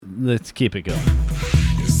let's keep it going.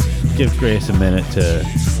 Give Grace a minute to,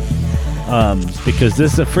 because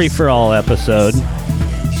this is a free-for-all episode.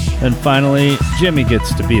 And finally, Jimmy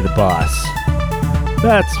gets to be the boss.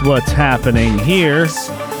 That's what's happening here.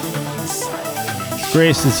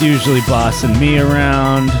 Grace is usually bossing me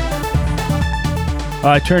around. Oh,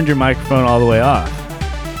 I turned your microphone all the way off.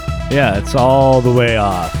 Yeah, it's all the way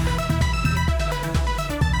off.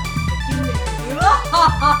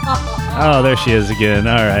 Oh, there she is again.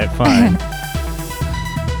 All right, fine.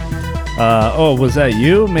 Oh, was that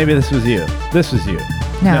you? Maybe this was you. This was you.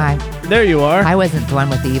 No, there you are. I wasn't the one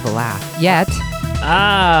with the evil laugh yet.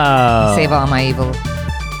 Oh. Save all my evil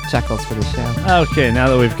chuckles for the show. Okay, now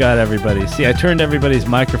that we've got everybody. See, I turned everybody's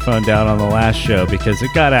microphone down on the last show because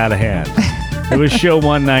it got out of hand. It was show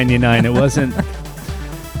 199. It wasn't...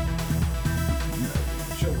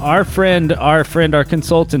 Our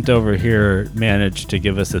consultant over here managed to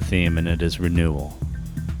give us a theme, and it is renewal.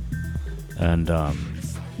 And I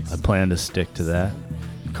plan to stick to that.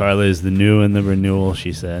 Carla is the new and the renewal,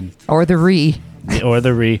 she said. Or the re. Or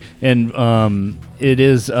the re. And it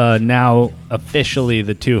is now officially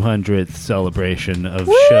the 200th celebration of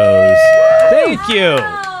shows. Thank you.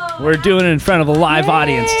 We're doing it in front of a live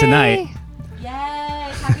audience tonight. Yay.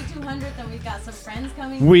 Happy 200th, and we've got some friends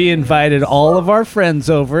coming. We invited all of our friends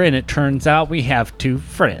over, and it turns out we have 2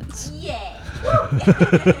 friends. Yeah.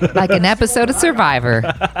 Like an episode of Survivor.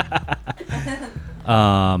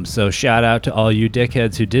 So shout out to all you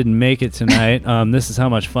dickheads who didn't make it tonight. This is how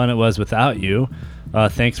much fun it was without you.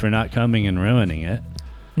 Thanks for not coming and ruining it.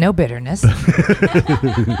 No bitterness.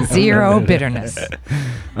 Zero bitterness.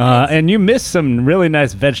 And you missed some really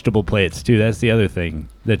nice vegetable plates, too. That's the other thing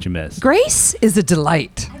that you missed. Grace is a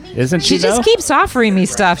delight. Isn't she, She just keeps offering me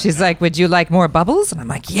stuff. She's like, would you like more bubbles? And I'm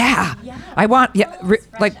like, yeah. I want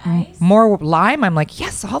more lime. I'm like,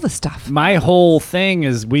 yes, all the stuff. My whole thing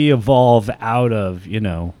is we evolve out of,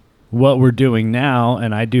 what we're doing now,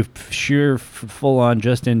 and I do full-on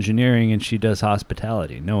just engineering, and she does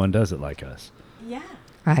hospitality. No one does it like us. Yeah.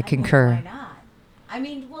 I concur. Why not? I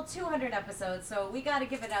mean, 200 episodes, so we got to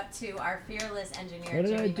give it up to our fearless engineer. What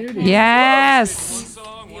did I do to McKenna. you? Yes. The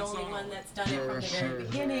only one that's done it from the very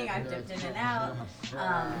beginning. I've dipped in and out.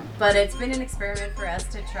 But it's been an experiment for us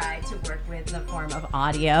to try to work with the form of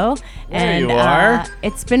audio. There you are.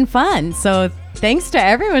 It's been fun. So thanks to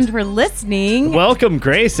everyone for listening. Welcome,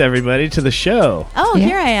 Grace, everybody, to the show. Oh, Yeah.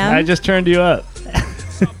 here I am. I just turned you up.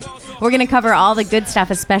 We're going to cover all the good stuff,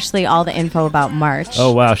 especially all the info about March.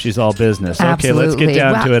 Oh, wow, she's all business. Absolutely. Okay, let's get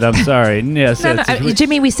down to it. I'm sorry. Yes, No,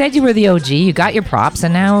 Jimmy, we said you were the OG. You got your props,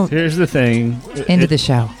 and now here's the thing. into the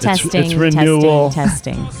show. Testing, it's renewal.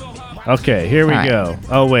 testing. Okay, here we go.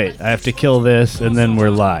 Oh, wait, I have to kill this, and then we're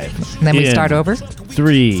live. And then we start over?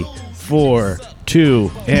 3, 4,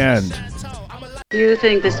 2, and... You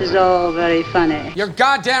think this is all very funny. You're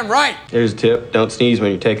goddamn right. Here's a tip. Don't sneeze when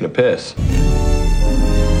you're taking a piss.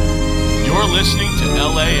 You're listening to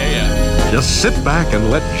LAAF. Just sit back and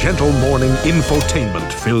let gentle morning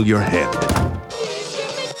infotainment fill your head.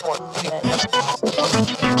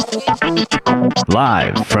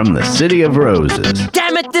 Live from the City of Roses.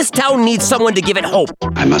 Damn it, this town needs someone to give it hope.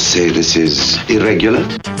 I must say this is irregular.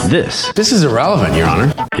 This This is irrelevant, Your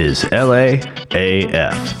Honor. is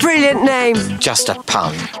LAAF Brilliant name. Just a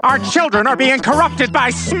pun. Our children are being corrupted by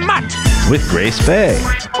smut! with Grace Faye.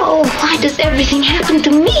 Oh, why does everything happen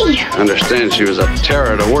to me? Understand she was a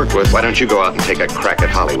terror to work with. Why don't you go out and take a crack at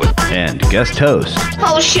Hollywood? And guest host,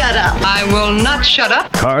 Oh, shut up. I will not shut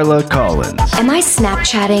up. Carla Collins. Am I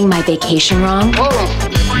Snapchatting my vacation wrong?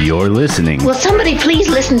 You're listening. Will somebody please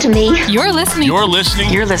listen to me? You're listening. You're listening.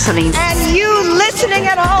 And you listening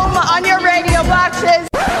at home on your radio boxes.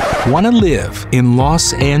 Want to live in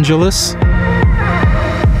Los Angeles?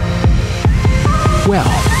 Well,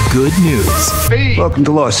 good news. Welcome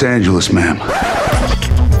to Los Angeles, ma'am.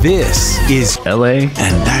 This is LA,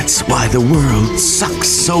 And that's why the world sucks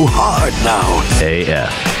so hard now.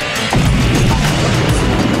 AF.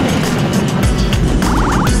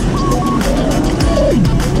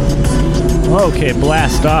 Okay,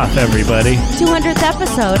 blast off, everybody. 200th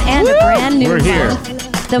episode and a brand new We're here.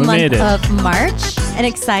 month. The We month made it. of March, an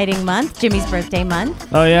exciting month, Jimmy's birthday month.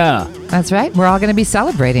 Oh, yeah. That's right. We're all going to be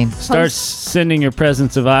celebrating. Start sending your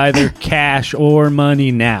presents of either cash or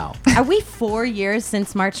money now. Are we 4 years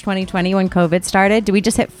since March 2020 when COVID started? Do we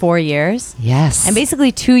just hit 4 years? Yes. And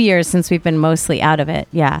basically 2 years since we've been mostly out of it.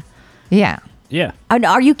 Yeah. Yeah. Yeah. And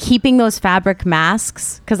are you keeping those fabric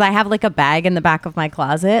masks? Because I have like a bag in the back of my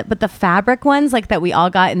closet, but the fabric ones like that we all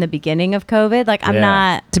got in the beginning of COVID, like I'm Yeah.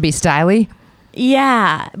 not. To be styly?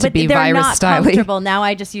 Yeah, but be they're virus not styly. comfortable. Now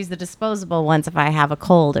I just use the disposable ones if I have a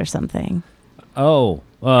cold or something. Oh.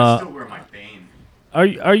 I still wear my Bane.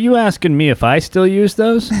 Are you asking me if I still use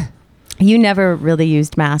those? You never really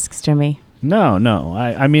used masks, Jimmy. No.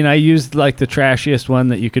 I mean, I used like the trashiest one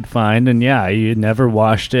that you could find, and yeah, I never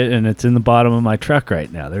washed it, and it's in the bottom of my truck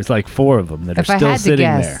right now. There's like 4 of them that are still sitting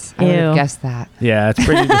there. I would have guessed that. Yeah, it's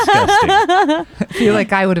pretty disgusting. I feel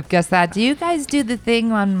like I would have guessed that. Do you guys do the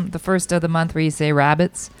thing on the first of the month where you say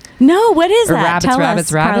rabbits? No, what is or that? Rabbits, Tell rabbits,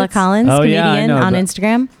 us, rabbits. Carla Collins, comedian on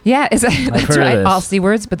Instagram. Yeah, that's right. this. All C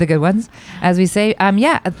words, but the good ones, as we say.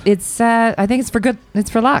 Yeah, it's. I think it's for good.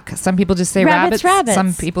 It's for luck. Some people just say rabbits.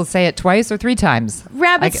 Some people say it twice or 3 times.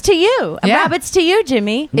 Rabbits to you. Yeah. Rabbits to you,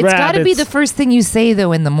 Jimmy. It's got to be the first thing you say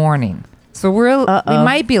though in the morning. So we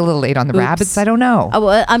might be a little late on the rabbits. I don't know. Oh,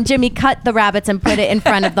 well, Jimmy, cut the rabbits and put it in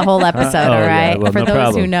front of the whole episode. All right, well, for no those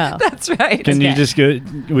problem. who know. That's right. Can you just go?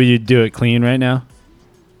 Will you do it clean right now?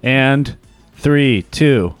 And 3,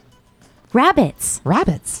 2. Rabbits.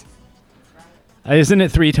 Isn't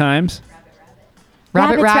it 3 times?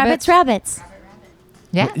 Rabbits.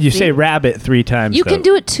 Yeah. You say rabbit 3 times. You though. can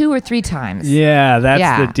do it 2 or 3 times. Yeah,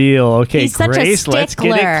 that's the deal. Okay, He's such a Grace, let's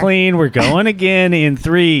get stickler. it clean. We're going again in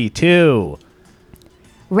 3, 2.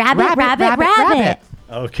 Rabbit.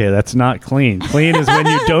 Okay, that's not clean. Clean is when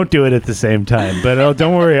you don't do it at the same time. But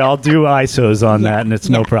don't worry, I'll do ISOs on that, and it's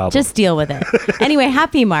no problem. Just deal with it. Anyway,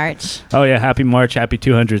 happy March. Oh yeah, happy March, happy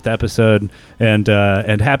 200th episode, and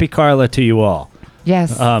happy Carla to you all.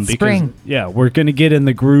 Yes, because, spring. Yeah, we're going to get in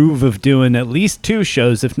the groove of doing at least 2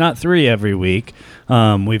 shows, if not 3 every week.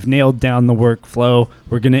 We've nailed down the workflow.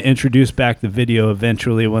 We're going to introduce back the video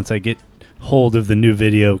eventually once I get hold of the new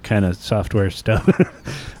video kind of software stuff.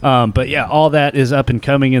 But yeah, all that is up and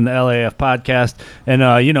coming in the LAAF podcast,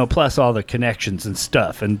 and plus all the connections and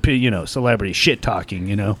stuff, and celebrity shit talking.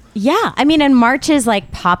 Yeah, I mean, and March is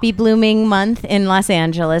like poppy blooming month in Los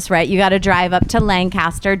Angeles, right? You got to drive up to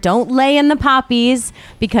Lancaster. Don't lay in the poppies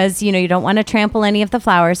because you don't want to trample any of the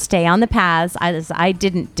flowers. Stay on the paths, as I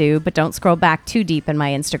didn't do, but don't scroll back too deep in my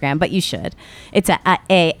Instagram. But you should. It's at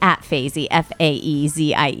Faezie,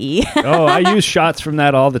 Faezie. Oh, I use shots from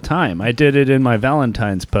that all the time. I did it in my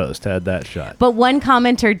Valentine's post. Had that shot. But one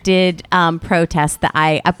commenter did protest that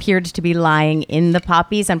I appeared to be lying in the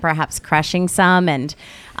poppies and perhaps crushing some, and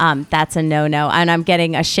that's a no-no. And I'm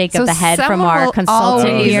getting a shake of the head from our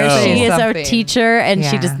consultant here. She is our teacher, and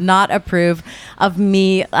she does not approve of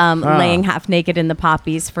me laying half naked in the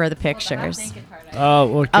poppies for the pictures.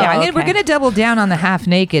 Oh, okay. Yeah, we're going to double down on the half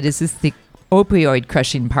naked. Is this the opioid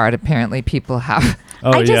crushing part? Apparently, people have.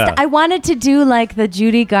 I wanted to do like the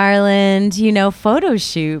Judy Garland, photo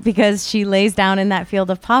shoot because she lays down in that field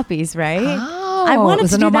of poppies, right? Oh, I wanted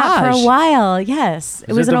to do that for a homage. while. Yes,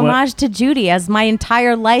 it was an homage to Judy, as my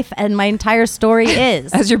entire life and my entire story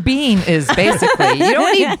is. As your being is, basically. You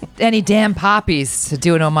don't need any damn poppies to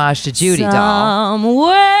do an homage to Judy, doll.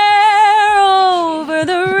 Somewhere over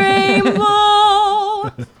the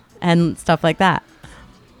rainbow and stuff like that.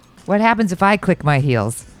 What happens if I click my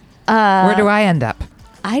heels? Where do I end up?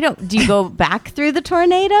 Do you go back through the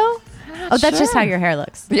tornado? Oh, that's just how your hair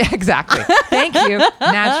looks. Yeah, exactly. Thank you.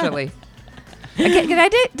 Naturally. Okay,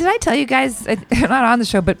 did I tell you guys? I'm not on the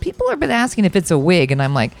show, but people have been asking if it's a wig, and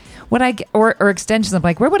I'm like, or extensions. I'm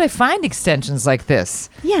like, where would I find extensions like this?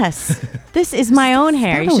 Yes, this is my own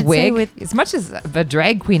hair. You should wig. As much as a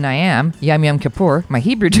drag queen I am, Yum Yum Kapoor, my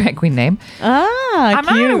Hebrew drag queen name. I'm not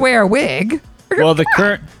gonna wear a wig. Well,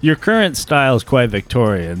 your current style is quite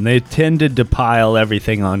Victorian. They tended to pile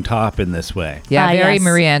everything on top in this way. Yeah, very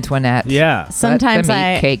Marie Antoinette. Yeah. Sometimes Let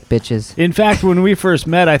them eat cake, bitches. In fact, when we first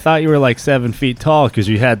met, I thought you were like 7 feet tall because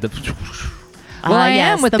you had the. Well, I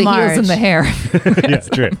am with the heels and the hair. Yes,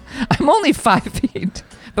 true. I'm only 5 feet,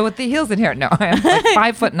 but with the heels and hair, no, I'm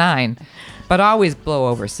like 5'9", but always blow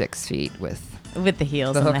over 6 feet with the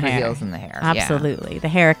heels the and the hair. heels and the hair. Absolutely, the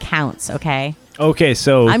hair counts. Okay. Okay,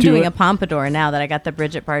 so I'm doing a pompadour now that I got the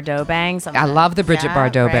Bridget Bardot bangs. I love the Bridget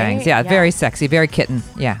Bardot bangs. Yeah, very sexy, very kitten.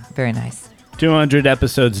 Yeah, very nice. 200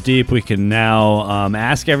 episodes deep, we can now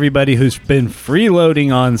ask everybody who's been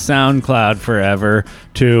freeloading on SoundCloud forever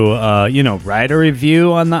to, write a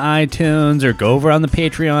review on the iTunes or go over on the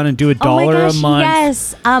Patreon and do $1 a month.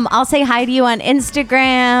 Yes. I'll say hi to you on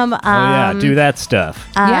Instagram. Do that stuff.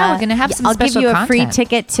 Yeah, we're going to have some I'll special give you a content. free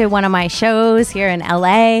ticket to one of my shows here in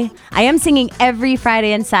LA. I am singing every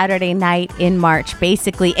Friday and Saturday night in March,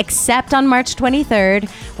 basically, except on March 23rd,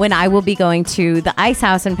 when I will be going to the Ice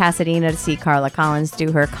House in Pasadena to see Carla Collins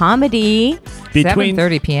do her comedy.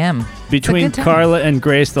 7:30 p.m. Between Carla and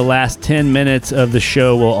Grace, the last 10 minutes of the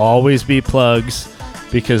show will always be plugs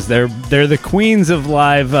because they're the queens of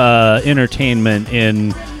live entertainment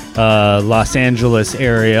in Los Angeles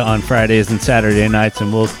area on Fridays and Saturday nights,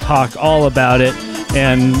 and we'll talk all about it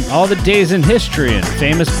and all the days in history and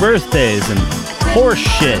famous birthdays and horse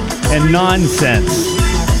shit and nonsense.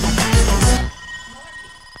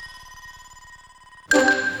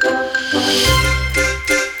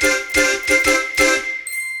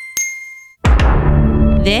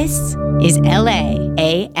 This is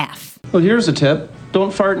LAAF. Well, here's a tip.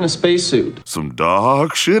 Don't fart in a spacesuit. Some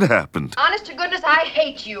dog shit happened. Honest to goodness, I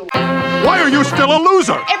hate you. Why are you still a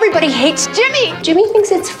loser? Everybody hates Jimmy. Jimmy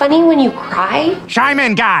thinks it's funny when you cry. Chime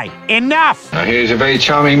in, guy. Enough. Now, he's a very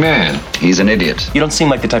charming man. He's an idiot. You don't seem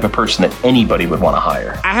like the type of person that anybody would want to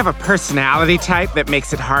hire. I have a personality type that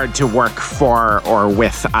makes it hard to work for or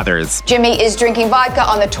with others. Jimmy is drinking vodka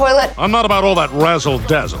on the toilet. I'm not about all that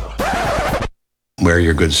razzle-dazzle. Wear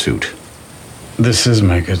your good suit. This is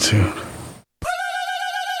my good suit.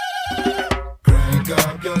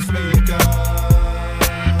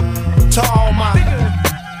 To all my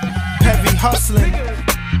heavy hustling,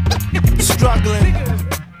 struggling,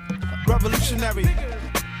 revolutionary,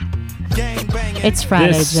 gang banging. It's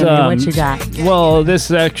Friday, Jimmy. What you got? Well, this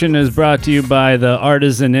section is brought to you by the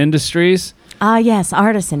Artisan Industries. Yes,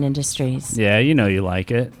 Artisan Industries. Yeah, you know you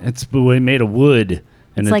like it. It's made of wood,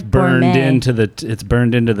 and it's like burned gourmet. into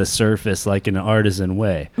the surface like in an artisan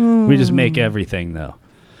way. We just make everything though.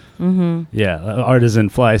 Mm-hmm. Yeah, artisan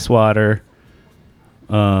fly swatter.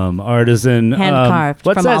 Artisan hand carved.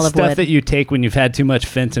 What's from that olive stuff wood. that you take when you've had too much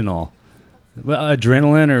fentanyl?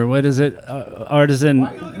 Adrenaline, or what is it?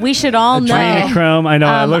 Artisan. We should all know. Adrenochrome. I know.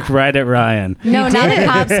 I looked right at Ryan. No, not the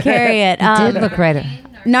cops carry it. Did look right at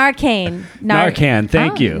Narcan. Narcan.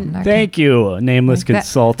 Thank you. Narcan. Thank you, nameless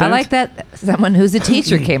consultant. I like that someone who's a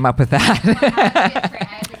teacher came up with that.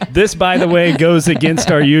 This, by the way, goes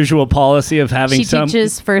against our usual policy of having She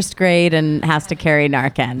teaches first grade and has to carry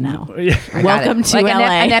Narcan now. Welcome to like LA.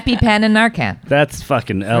 an EpiPen and Narcan. That's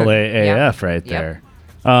fucking LAAF right Yep. there.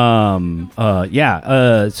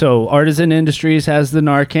 So Artisan Industries has the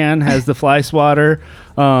Narcan, has the fly swatter.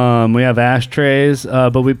 We have ashtrays,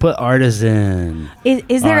 but we put Artisan.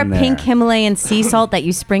 Is there a on pink there. Himalayan sea salt that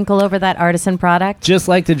you sprinkle over that Artisan product? Just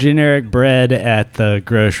like the generic bread at the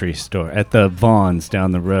grocery store, at the Vaughn's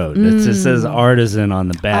down the road. It just says Artisan on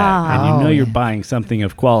the bag, and you know you're buying something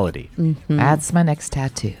of quality. Mm-hmm. That's my next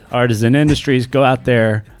tattoo. Artisan Industries, go out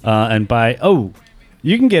there and buy. Oh,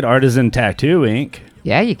 you can get Artisan Tattoo ink.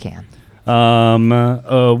 Yeah, you can.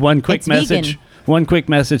 One quick It's message. vegan. One quick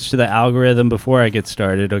message to the algorithm before I get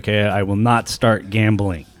started. Okay, I will not start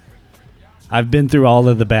gambling. I've been through all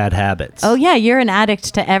of the bad habits. Oh yeah, you're an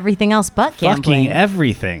addict to everything else but gambling. Fucking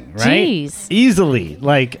everything, right? Jeez. Easily.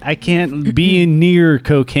 Like I can't be near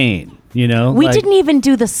cocaine. You know. We Like, didn't even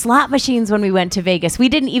do the slot machines when we went to Vegas. We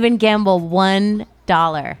didn't even gamble $1.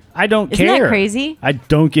 I don't Isn't care. that crazy? I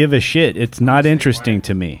don't give a shit. It's not interesting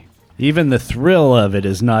to me. Even the thrill of it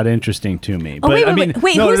is not interesting to me. Oh, But wait, I wait, mean,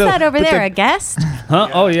 wait. no, Who's no, that over but there? A guest? Huh?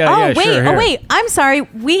 Oh yeah, oh, yeah, wait. sure. Oh, here. wait. I'm sorry.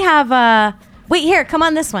 We have wait, here, come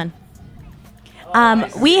on this one.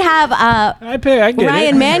 We have I get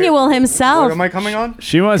Ryan it. Manuel himself. What am I coming on?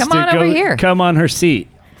 She wants Come to on go over here. come on her seat.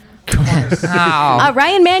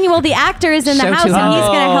 Ryan Manuel, the actor, is in the Show house, to and he's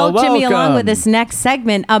going to help Jimmy along welcome. with this next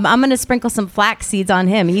segment. I'm going to sprinkle some flax seeds on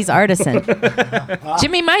him. He's artisan.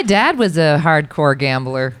 Jimmy, my dad was a hardcore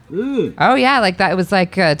gambler. Oh yeah, like that. It was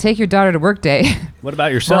like take your daughter to work day. What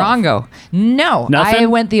about yourself? Morongo. No, Nothing? I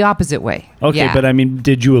went the opposite way. Okay, Yeah. but I mean,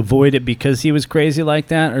 did you avoid it because he was crazy like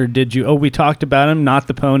that, or did you? Oh, we talked about him, not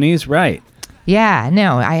the ponies, right? Yeah,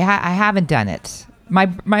 no, I haven't done it. My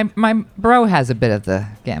bro has a bit of the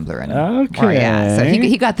gambler in him. Okay. Or, yeah, so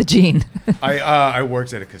he got the gene. I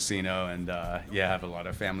worked at a casino and I have a lot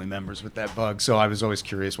of family members with that bug, so I was always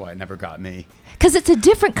curious why it never got me. Because it's a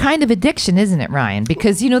different kind of addiction, isn't it, Ryan?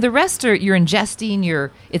 Because the rest are you're ingesting,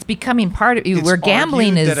 it's becoming part of you. It's where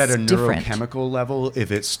gambling argued is that at a different. neurochemical level, if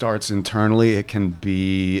it starts internally, it can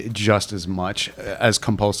be just as much as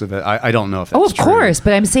compulsive. I don't know if that's Oh, of true. course,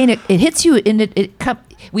 but I'm saying it hits you, and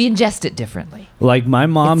we ingest it differently. Like my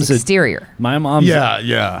mom's It's exterior. My mom's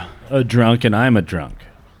Yeah. a drunk, and I'm a drunk.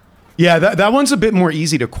 Yeah, that one's a bit more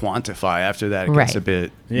easy to quantify. After that, it gets Right. a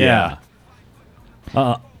bit. Yeah.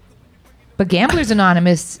 But Gamblers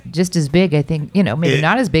Anonymous, just as big, I think. Maybe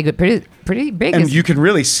not as big, but pretty pretty big. And you can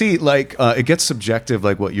really see, like, it gets subjective,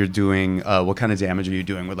 like what you're doing, what kind of damage are you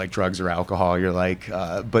doing with like drugs or alcohol. You're like,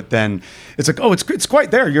 but then it's like, oh, it's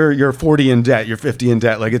quite there. You're 40 in debt. You're 50 in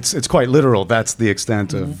debt. Like it's quite literal. That's the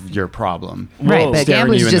extent of your problem. Right, but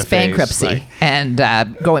gambling is just face, bankruptcy like, and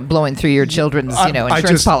blowing through your children's,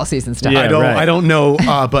 insurance policies and stuff. Yeah, I don't know,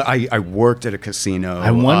 but I worked at a casino.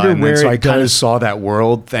 I wonder where so I it kind of does- saw that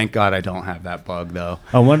world. Thank God I don't have that bug though.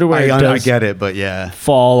 I wonder where it I does get it, but yeah.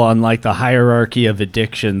 fall on like the hierarchy of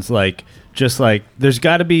addictions. Like, just like there's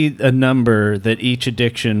got to be a number that each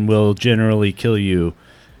addiction will generally kill you.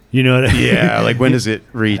 You know what I mean? Yeah, like when does it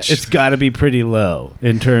reach? It's got to be pretty low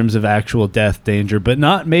in terms of actual death danger, but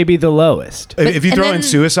not maybe the lowest. If you throw in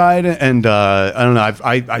suicide and I don't know,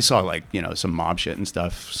 I saw like some mob shit and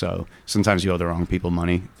stuff. So sometimes you owe the wrong people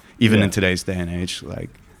money, even in today's day and age. Like,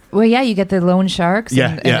 well, yeah, you get the loan sharks, Yeah,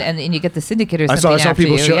 and, yeah. And you get the syndicate or I something. saw after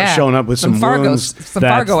people you. showing up with some wounds. Some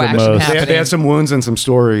Fargo action happening. They had some wounds and some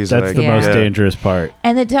stories. That's like, the most dangerous part.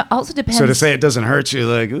 And it also depends. So to say it doesn't hurt you,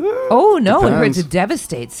 like, oh no, depends. it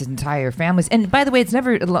devastates entire families. And by the way, it's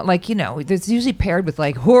never like there's usually paired with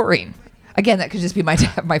like whoring. Again, that could just be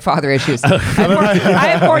my father issues. I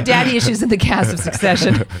have more daddy issues in the cast of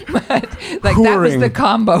Succession. But like that was the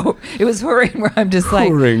combo. It was whoring where I'm just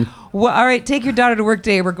like, well, all right, take your daughter to work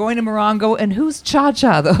day. We're going to Morongo, and who's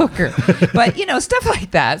Cha-Cha, the hooker? But, stuff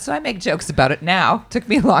like that. So I make jokes about it now. Took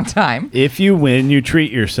me a long time. If you win, you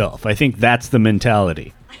treat yourself. I think that's the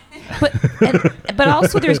mentality. But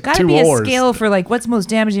also there's got to be a scale for like what's most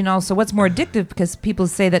damaging, also what's more addictive, because people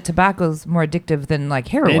say that tobacco's more addictive than like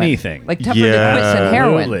heroin. Anything. Like tougher to quit than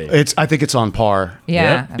heroin. I think it's on par.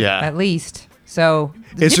 Yeah, Yeah. at least. So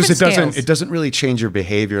it's just scales. it doesn't really change your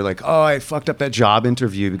behavior. Like, oh, I fucked up that job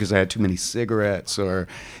interview because I had too many cigarettes, or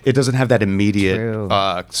it doesn't have that immediate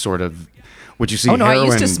sort of. Would you see? Oh no, heroin. I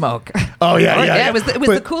used to smoke. Oh yeah. It was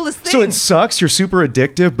the coolest thing. So it sucks. You're super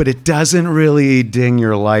addictive, but it doesn't really ding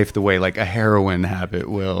your life the way like a heroin habit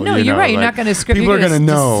will. No, you're right. You're not going to script. People are going to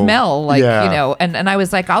know. Smell like And I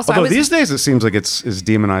was like, also. Although these days it seems like it's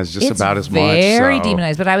demonized just about as much. Very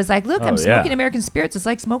demonized. But I was like, look, I'm smoking American spirits. It's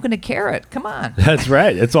like smoking a carrot. Come on. That's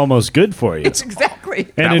right. It's almost good for you. It's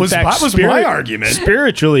exactly. And that was my argument.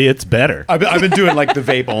 Spiritually, it's better. I've been doing like the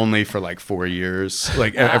vape only for like 4 years,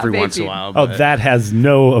 like every once in a while. Oh, that has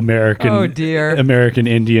no American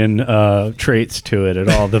Indian traits to it at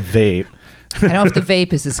all. The vape. I don't know if the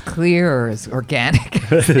vape is as clear or as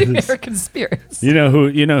organic as the American spirits. You know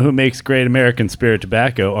who makes great American spirit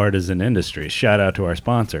tobacco? Artisan Industries. Shout out to our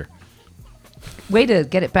sponsor. Way to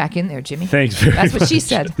get it back in there, Jimmy. Thanks very much. That's what she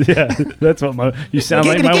said. Yeah, that's what you sound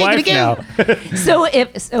like my wife now. So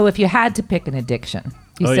if you had to pick an addiction,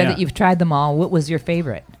 you said that you've tried them all. What was your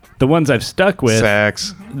favorite? The ones I've stuck with.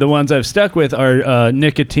 Sex. The ones I've stuck with are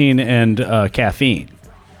nicotine and caffeine.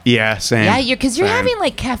 Yeah, same. Yeah, because you're having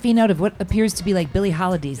like caffeine out of what appears to be like Billie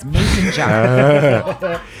Holiday's mason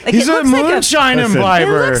jar. He's a moonshine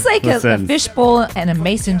imbiber. It looks like a fishbowl and a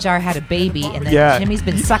mason jar had a baby, and then Jimmy's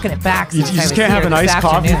been sucking it back. You just can't have an iced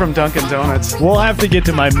coffee from Dunkin' Donuts. We'll have to get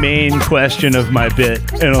to my main question of my bit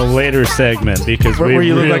in a later segment because where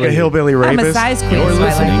you look like a hillbilly rapist. I'm a size queen. You're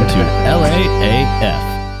listening to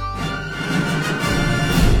LAAF.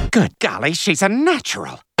 Good golly, she's a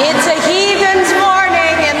natural. It's a heathen's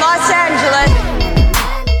morning in Los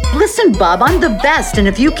Angeles. Listen, Bob, I'm the best, and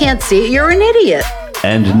if you can't see it, you're an idiot.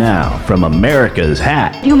 And now, from America's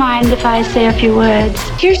hat, Do you mind if I say a few words?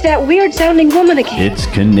 Here's that weird sounding woman again. it's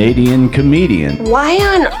Canadian comedian Why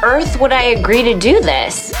on earth would I agree to do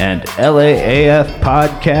this? and LAAF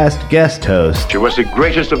podcast guest host, She was the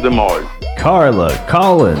greatest of them all. Carla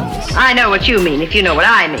Collins. I know what you mean, if you know what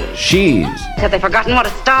I mean. She's Have they forgotten what a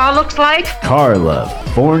star looks like?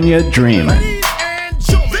 California Dreamin'.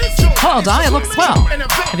 Hold on, it looks swell.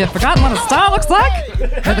 Have you forgotten what a star looks like?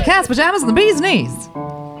 They're the cat's pajamas and the bee's knees.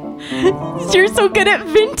 You're so good at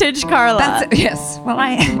vintage, Carla. Yes. Well,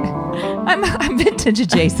 I'm vintage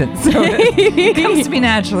adjacent, so it comes to me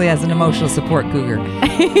naturally as an emotional support cougar.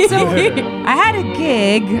 So I had a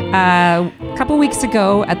gig a couple weeks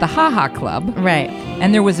ago at the Ha Ha Club. Right.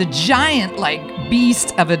 And there was a giant,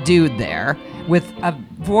 beast of a dude there with a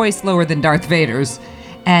voice lower than Darth Vader's.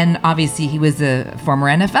 And obviously he was a former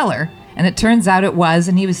NFLer. And it turns out it was,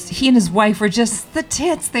 and he and his wife were just the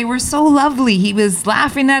tits. They were so lovely. He was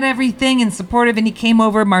laughing at everything and supportive, and he came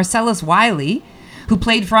over, Marcellus Wiley, who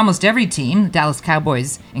played for almost every team, the Dallas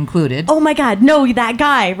Cowboys included. Oh my God, no, that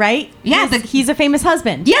guy, right? Yeah, he's a famous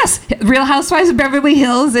husband. Yes, Real Housewives of Beverly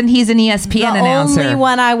Hills, and he's an ESPN announcer. The only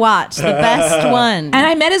one I watched, the best one. And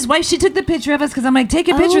I met his wife. She took the picture of us because I'm like, take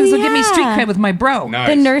a picture. This will give me street cred with my bro. Nice.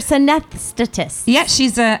 The nurse anesthetist. Yeah,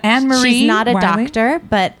 she's Anne-Marie. She's not a Wiley. doctor,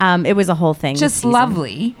 but it was a whole thing. Just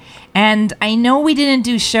lovely. And I know we didn't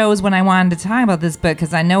do shows when I wanted to talk about this, but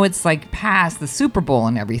because I know it's like past the Super Bowl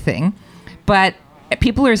and everything, but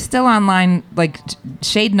people are still online like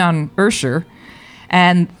shading on Ursher,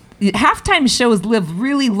 and halftime shows live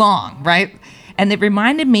really long, right? And it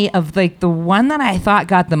reminded me of like the one that I thought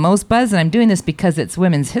got the most buzz, and I'm doing this because it's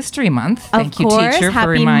Women's History Month. Thank you, teacher, for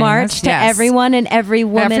Happy reminding March us. to Yes. everyone and every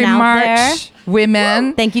woman Every out March, there.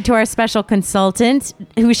 Women. Thank you to our special consultant,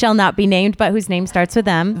 who shall not be named, but whose name starts with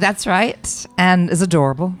M. That's right, and is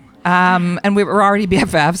adorable. And we were already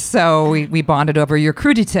BFFs, so we bonded over your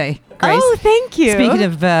crudité, Grace. Oh, thank you. Speaking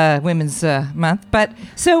of Women's Month, but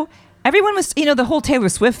so everyone was, the whole Taylor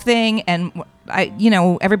Swift thing, and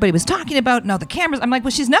everybody was talking about, no, the cameras. I'm like,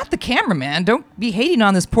 well, she's not the cameraman. Don't be hating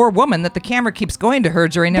on this poor woman that the camera keeps going to her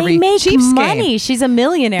during every Chiefs money. game. She's a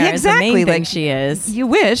millionaire. Yeah, exactly. Is the main thing like, she is. You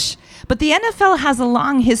wish. But the NFL has a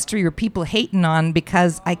long history of people hating on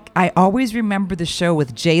because I always remember the show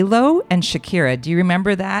with J-Lo and Shakira. Do you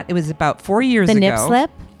remember that? It was about 4 years ago. The nip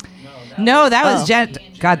slip? No, that was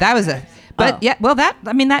God, that was a... But yeah, well,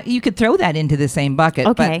 that you could throw that into the same bucket.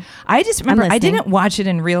 Okay. But I just remember, I listening. didn't watch it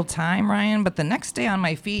in real time, Ryan, but the next day on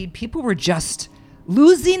my feed, people were just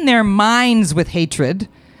losing their minds with hatred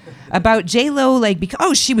about J-Lo, like,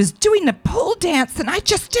 because, she was doing a pole dance and I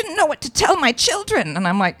just didn't know what to tell my children. And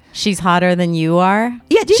I'm like... She's hotter than you are?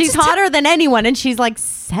 Yeah, she's hotter than anyone, and she's like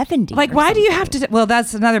 70. Like, why do you have to... Well,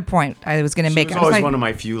 that's another point I was going to make. She was always one of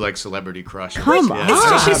my few, like, celebrity crushes. Come on.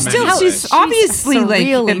 She's obviously, like,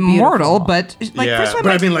 immortal, but... like, first of all,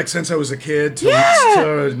 but I mean, like, since I was a kid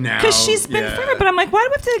to now. Because she's been forever. But I'm like, why do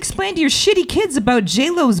we have to explain to your shitty kids about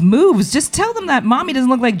J-Lo's moves? Just tell them that mommy doesn't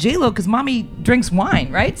look like J-Lo because mommy drinks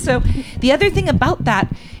wine, right? So the other thing about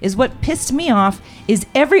that is what pissed me off is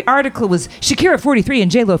every article was Shakira 43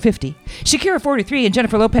 and J-Lo 50. Shakira 43 and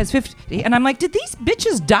Jennifer Lopez 50. And I'm like, did these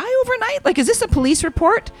bitches die overnight? Like, is this a police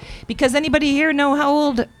report? Because anybody here know how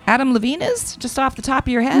old Adam Levine is? Just off the top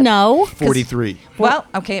of your head? No. 43. Well,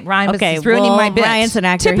 okay, Ryan was Okay, ruining my bit. Ryan's an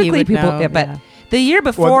actor. Typically He would people, know. but the year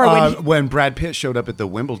before when Brad Pitt showed up at the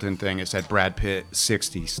Wimbledon thing, it said Brad Pitt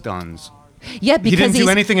 60 stuns. Yeah, because he didn't do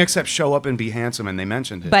anything except show up and be handsome, and they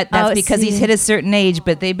mentioned it. But that's because he's hit a certain age.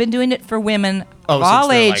 But they've been doing it for women of since all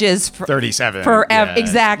they're, ages, like 37, forever. yeah.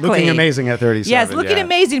 Exactly, looking amazing at 37. Yes, looking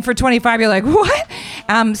amazing for 25. You're like,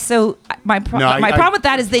 what? So my problem with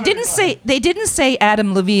that is they didn't say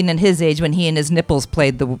Adam Levine and his age when he and his nipples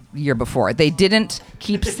played the year before. They didn't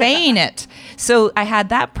keep saying it. So I had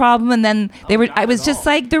that problem, and then I was just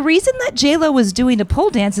like, the reason that J-Lo was doing a pole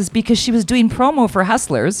dance is because she was doing promo for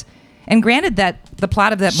Hustlers. And granted that the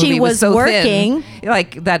plot of that movie was so working. thin,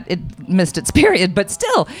 like that it missed its period, but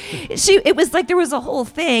still, it was like there was a whole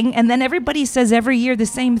thing, and then everybody says every year the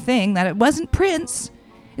same thing, that it wasn't Prince.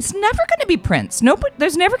 It's never going to be Prince.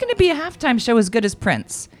 There's never going to be a halftime show as good as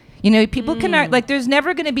Prince. People can there's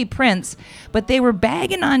never going to be Prince, but they were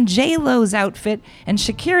bagging on J-Lo's outfit and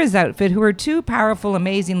Shakira's outfit, who are two powerful,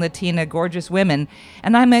 amazing Latina, gorgeous women.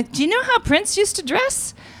 And I'm like, do you know how Prince used to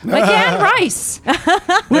dress? Like Anne Rice,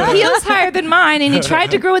 with heels higher than mine, and he tried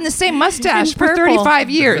to grow in the same mustache for 35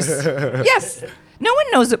 years. Yes. No one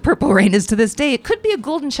knows what Purple Rain is to this day. It could be a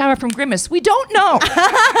golden shower from Grimace. We don't know.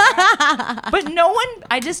 But no one,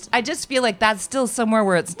 I just feel like that's still somewhere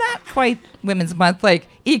where it's not quite Women's Month, like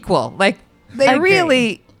equal. Like they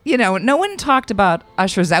really, no one talked about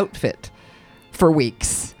Usher's outfit for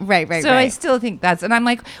weeks. Right. So I still think and I'm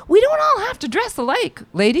like, we don't all have to dress alike,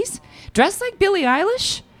 ladies. Dress like Billie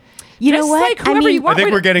Eilish. You know what? Like whoever you want. I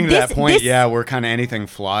think we're getting to that point, where kind of anything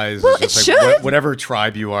flies. Well, it's it just like should. whatever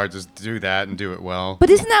tribe you are, just do that and do it well. But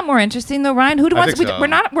isn't that more interesting, though, Ryan? We're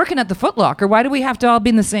not working at the Foot Locker. Why do we have to all be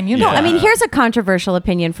in the same uniform? No, I mean, here's a controversial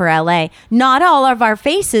opinion for LA. Not all of our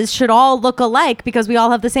faces should all look alike because we all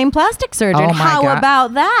have the same plastic surgeon. Oh my How God.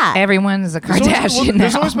 about that? Everyone is a Kardashian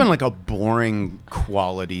There's now. always been like a boring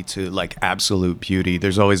quality to like absolute beauty.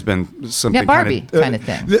 There's always been something Barbie kind of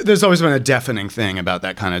thing. There's always been a deafening thing about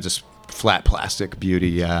that kind of just flat plastic beauty,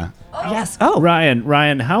 yeah. Yes.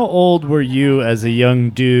 Ryan, how old were you as a young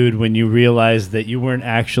dude when you realized that you weren't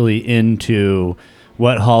actually into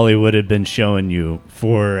what Hollywood had been showing you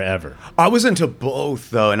forever? I was into both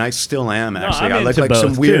though, and I still am actually. I like into some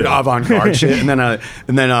both, weird too. avant-garde shit,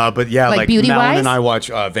 but yeah, Like like beauty-wise? Malin and I watch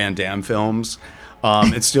Van Damme films.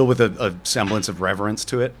 It's still with a semblance of reverence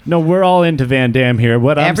to it. No, we're all into Van Damme here.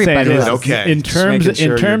 What Everybody I'm saying is, is. Okay. in Just making terms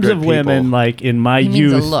sure in terms you're of good women, people. like in my He means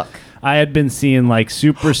youth, a look. I had been seeing like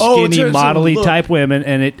super in skinny, terms of modelly look. type women,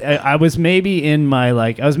 and I was maybe in my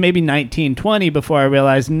I was maybe 19, 20 before I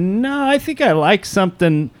realized, no, I think I like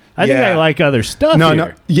something. I think I like other stuff.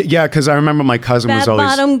 here. Yeah, because I remember my cousin was Fat always.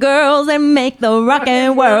 bottom girls and make the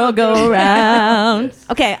rockin' world go round.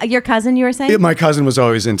 Okay, your cousin, you were saying? Yeah, my cousin was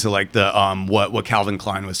always into like the what Calvin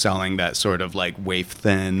Klein was selling, that sort of like waif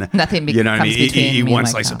thin. Nothing you know what I comes mean? between Eat me one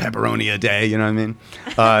and my slice of Calvin. pepperoni a day. You know what I mean?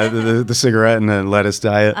 The cigarette and the lettuce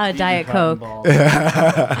diet. Diet Coke.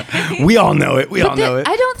 We all know it. We all But know it.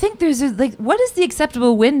 I don't think there's what is the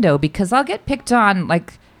acceptable window? Because I'll get picked on.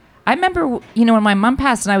 Like, I remember, when my mom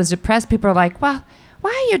passed and I was depressed, people are like, well,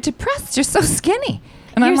 why are you depressed? You're so skinny.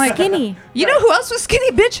 And I'm You're like, skinny. You know who else was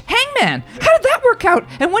skinny, bitch? Hangman. How did that work out?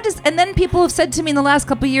 And then people have said to me in the last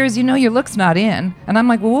couple of years, your look's not in. And I'm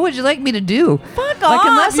like, well, what would you like me to do? Fuck off,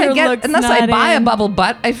 Unless your look's I not buy in. a bubble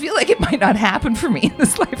butt, I feel like it might not happen for me in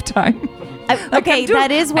this lifetime. Okay,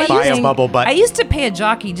 that is one Buy a thing. bubble butt. I used to pay a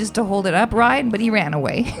jockey just to hold it upright, but he ran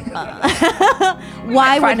away.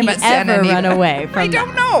 Why would find him he at Santa ever Anita. run away from I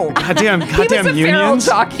don't know. Goddamn He was a feral unions.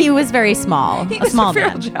 jockey. He was very small. He a was small a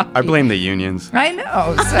feral man. jockey. I blame the unions. I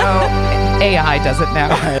know. So AI does it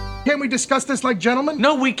now. Can we discuss this like gentlemen?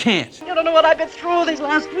 No, we can't. You don't know what I've been through these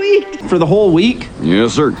last week. For the whole week?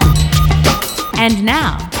 Yes, sir. And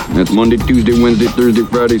now, That's Monday, Tuesday, Wednesday, Thursday,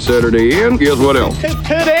 Friday, Saturday, and guess what else?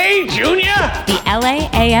 Today, Junior? the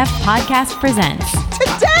LAAF podcast presents.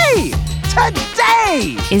 Today!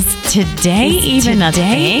 Is today even a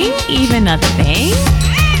thing? Even a thing?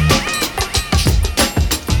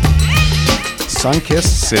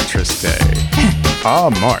 Sun-kissed Citrus Day.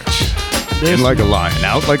 March. In like a lion,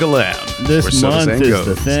 out like a lamb. This Where so the month saying is goes.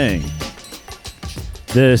 the thing.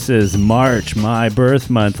 This is March, my birth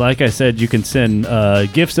month. Like I said, you can send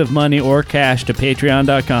gifts of money or cash to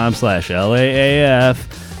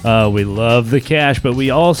patreon.com/LAAF. We love the cash, but we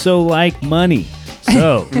also like money.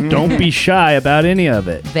 So don't be shy about any of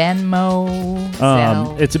it. Venmo,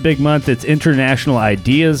 Zelle. It's a big month. It's International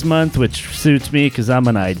Ideas Month, which suits me because I'm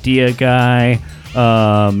an idea guy.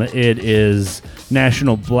 It is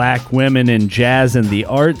National Black Women in Jazz and the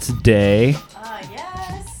Arts Day.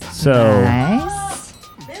 Yes. So, Nice.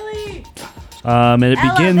 Billy. and it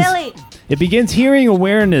Ella, begins. Billy. It begins Hearing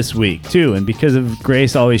Awareness Week too, and because of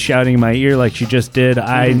Grace always shouting in my ear like she just did,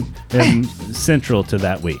 I am central to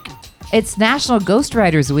that week. It's National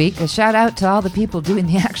Ghostwriters Week. A shout out to all the people doing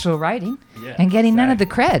the actual writing and getting none of the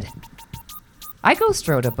cred. I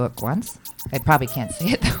ghostwrote a book once. I probably can't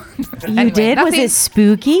say it though. You did? Was it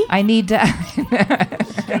spooky? I need to.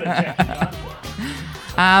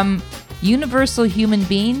 Universal Human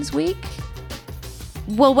Beings Week.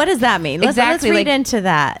 Well, what does that mean? Let's Exactly, read like- into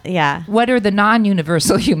that. Yeah. What are the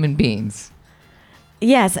non-universal human beings?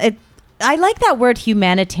 Yes. I like that word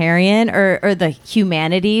humanitarian or the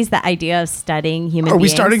humanities, the idea of studying human Are we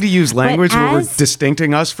beings. starting to use But language where we're as-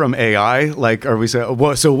 distincting us from AI? Like, are we saying,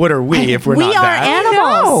 so what are we if we're we not are that?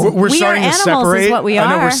 animals. We're We starting are to animals separate. is what we I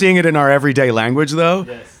know are. we're seeing it in our everyday language, though.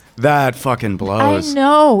 Yes. That fucking blows. I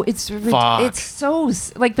know it's Fuck. it's so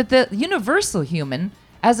but the universal human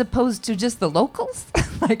as opposed to just the locals.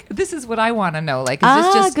 Like this is what I want to know. Like is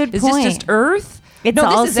this just good is point. this just Earth? It's no,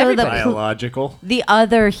 this is also the everybody. Biological. the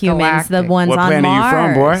other humans, the Galactic. ones What on planet Mars. are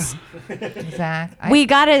you from, boy? Exactly.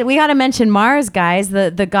 We gotta mention Mars, guys,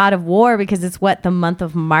 the god of war, because it's what the month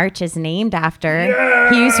of March is named after.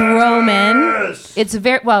 Yes! He's Roman, It's a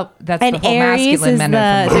very well. That's and the whole Aries masculine is men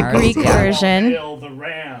the from Mars. Greek Yeah. version. Hail the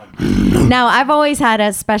ram. Now, I've always had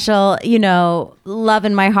a special, love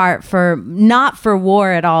in my heart for not for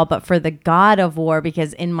war at all, but for the god of war,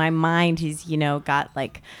 because in my mind he's, got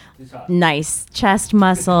like nice chest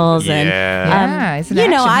muscles and Yeah, he's an I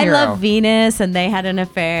action hero. love Venus, and they had an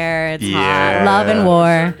affair. It's Yeah. hot. Love and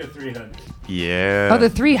war. Yeah. Oh, the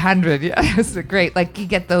 300. Yeah, it's great. Like you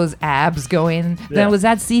get those abs going. Yeah. Then was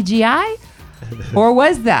that CGI, or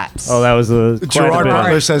was that? Oh, that was a Gerard quite a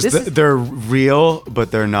Butler bit. says This is- they're real,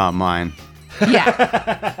 but they're not mine. Yeah,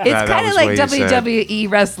 it's That kind of was like what he said.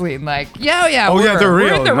 WWE wrestling. Like, yeah, Oh, yeah, they're we're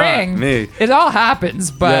real, in the not ring. me. It all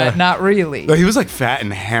happens, but Yeah. not really. No, he was like fat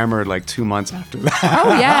and hammered like 2 months after that.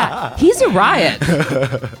 Oh yeah, he's a riot.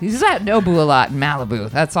 He's at Nobu a lot in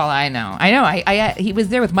Malibu. That's all I know. I he was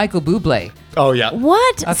there with Michael Bublé. Oh yeah.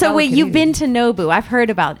 What? A So fellow wait, you've Canadian. been to Nobu? I've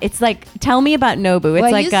heard about. It's like, tell me about Nobu. It's Well,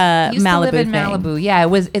 I like used, a used Malibu to live in thing. Malibu. Yeah,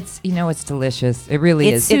 it's it's delicious. It really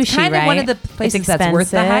It's is. It's sushi, kind of one right? of the places It's that's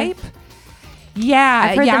worth the hype. expensive. Yeah,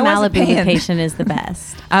 I've heard yeah, the I wasn't Malibu paying. location is the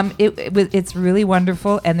best. It's really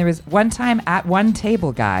wonderful. And there was one time at one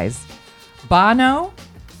table, guys, Bono,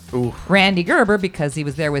 Ooh. Randy Gerber, because he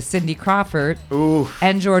was there with Cindy Crawford,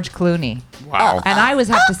 and George Clooney. Wow. And I always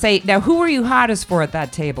have to say, now, who were you hottest for at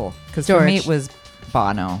that table? Because for me, George. it was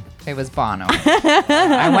Bono. It was Bono.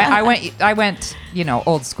 I went,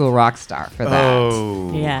 old school rock star for that.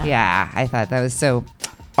 Oh. Yeah, I thought that was so.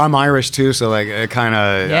 I'm Irish too, so like it kind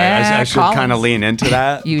of I should kind of lean into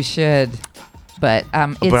that. You should, but it's I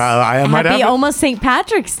might Happy have. almost St.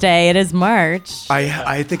 Patrick's Day. It is March.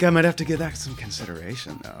 I think I might have to give that some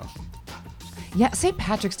consideration though. Yeah, St.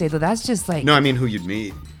 Patrick's Day though. That's just like No, I mean who you'd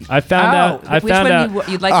meet. I found out. I which found one out.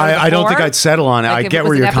 you'd like. I don't think I'd settle on it. Like I if get it was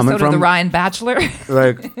where an you're coming episode of from. The Ryan Bachelor.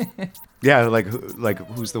 Like, yeah, like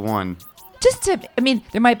who's the one? Just to,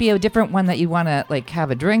 there might be a different one that you want to like have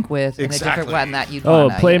a drink with, and a different one that you'd Oh,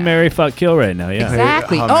 wanna, play Marry Fuck Kill right now. Yeah.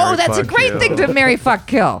 Exactly. Marry, That's a fuck, great kill. thing to marry, fuck,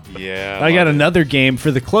 kill. Yeah. I got another game for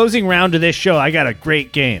the closing round of this show. I got a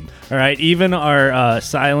great game. All right, even our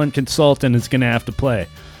silent consultant is going to have to play.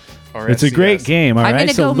 It's a great game. All I'm right, going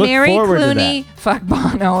to so go look marry forward to Clooney, that. fuck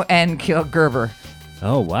Bono, and kill Gerber.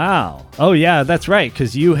 Oh wow! Oh yeah, that's right.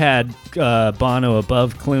 Because you had Bono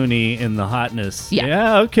above Clooney in the hotness.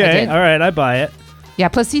 Yeah, Okay. I did. All right. I buy it. Yeah.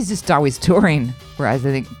 Plus, he's just always touring, whereas I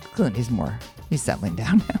think Clooney's he's settling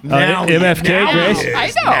down now. MFK, Grace. I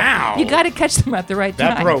know. Now. You got to catch them at the right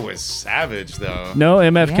time. That bro was savage though. No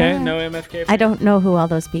MFK. Yeah. No MFK. I don't know who all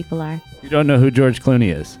those people are. You don't know who George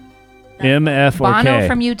Clooney is? MF or Bono K?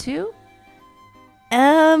 from U2.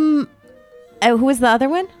 Who was the other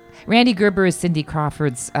one? Randy Gerber is Cindy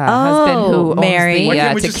Crawford's husband, who Mary.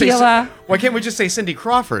 owns the tequila. Why can't we just say Cindy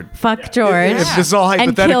Crawford? Fuck George. If this is all And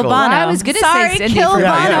hypothetical. kill Bono. I was gonna say Sorry, Cindy kill for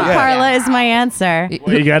Bono, Bono. Carla, is my answer.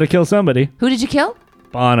 Well, you got to kill somebody. Who did you kill?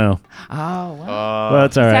 Bono. Oh, wow. Well,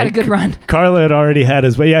 that's all He's right. had a good run. Carla had already had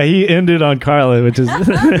his, but yeah, he ended on Carla, which is,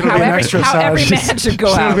 How every man should go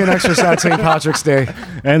Should out. be an extra sad St. Patrick's Day.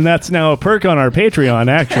 and that's now a perk on our Patreon.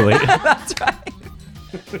 Actually, That's right.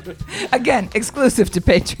 Again, exclusive to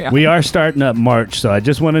Patreon. we are starting up March, so I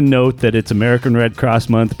just want to note that it's American Red Cross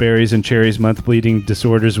Month, Berries and Cherries Month, Bleeding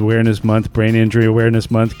Disorders Awareness Month, Brain Injury Awareness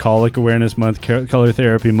Month, Colic Awareness Month, Color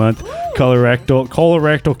Therapy Month,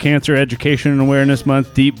 Colorectal Cancer Education Awareness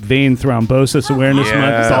Month, Deep Vein Thrombosis Awareness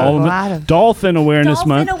Month, Dolphin Awareness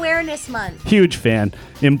Month. Awareness Month. Huge fan.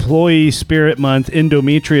 Employee Spirit Month,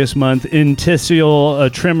 Endometrius Month, Intestinal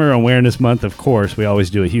Tremor Awareness Month, of course. We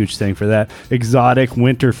always do a huge thing for that. Exotic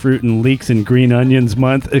Winter Fruit and Leeks and Green Onions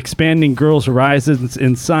Month, Expanding Girls' Horizons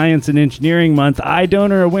in Science and Engineering Month, Eye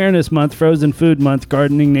Donor Awareness Month, Frozen Food Month,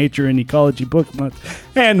 Gardening, Nature, and Ecology Book Month,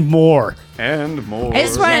 and more. And more. I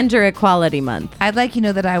just want Gender Equality Month. I'd like you to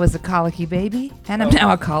know that I was a colicky baby, and I'm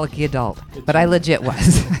now a colicky adult. But I legit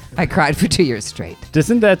was. I cried for 2 years straight.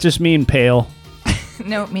 Doesn't that just mean pale?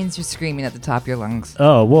 No, it means you're screaming at the top of your lungs.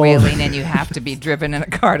 Oh, well. Wailing, and you have to be driven in a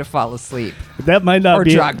car to fall asleep. That might not Or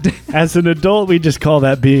be. drugged. As an adult, we just call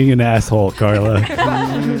that being an asshole, Carla.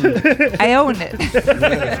 I own it.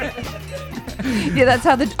 Yeah, that's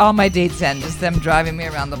how all my dates end. Just them driving me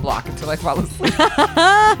around the block until I fall asleep.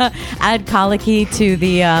 Add colicky to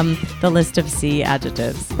the list of C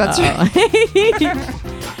adjectives. That's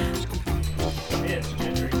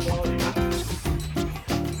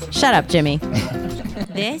Shut up, Jimmy.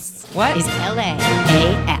 This What? is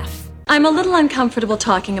LAAF. I'm a little uncomfortable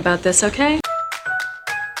talking about this, okay?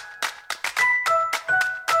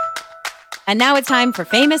 And now it's time for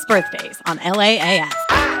famous birthdays on LAAF.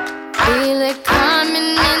 Feel it coming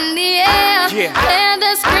in the air. Hear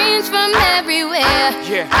the screams from everywhere.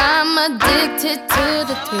 I'm addicted to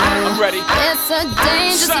the thrill. I'm ready. It's a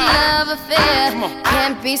dangerous love affair.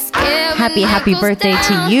 Can't be scared. Happy birthday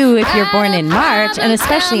to you if you're born in March, and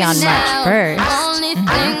especially on March 1st. Only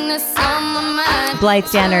thing that's on my mind.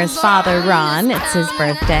 Blythe Danner's father, Ron, it's his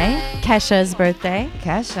birthday. Kesha's birthday.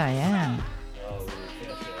 Kesha, yeah.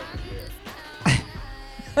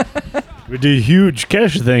 We do a huge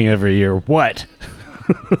cash thing every year. What?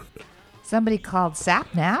 Somebody called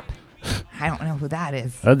Sapnap. I don't know who that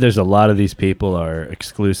is. There's a lot of these people are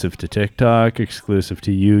exclusive to TikTok, exclusive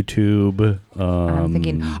to YouTube. I'm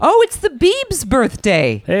thinking, oh, it's the Beebs'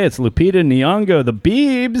 birthday. Hey, it's Lupita Nyong'o, the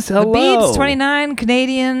Beebs. Hello. The Beebs, 29,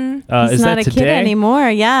 Canadian. He's is not that a today? kid anymore.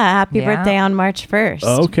 Yeah, happy Yeah. birthday on March 1st.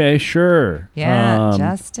 Okay, sure. Yeah,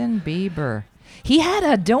 Justin Bieber. He had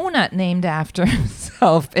a donut named after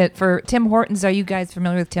himself for Tim Hortons. Are you guys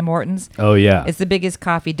familiar with Tim Hortons? Oh, yeah. It's the biggest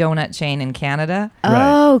coffee donut chain in Canada.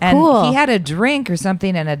 Oh, and cool. he had a drink or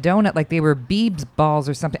something and a donut, like they were Beebs balls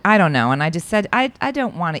or something. I don't know. And I just said, I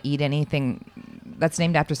don't want to eat anything that's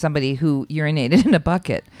named after somebody who urinated in a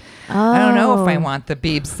bucket. I don't know if I want the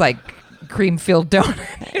Beebs, like, cream-filled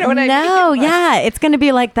donut. You know what I mean? No, yeah. It's going to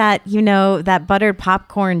be like that, that buttered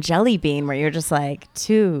popcorn jelly bean where you're just like,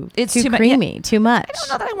 too creamy, too much. I don't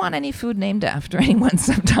know that I want any food named after anyone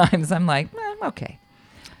sometimes. I'm like, okay.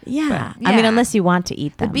 Yeah. I mean, unless you want to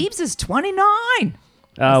eat them. The Beebs is 29.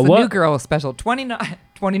 That's the new girl special. 29?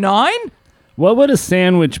 29? What would a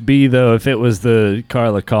sandwich be, though, if it was the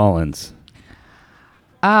Carla Collins?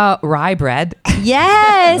 Rye bread.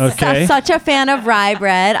 Yes. Okay. I'm such a fan of rye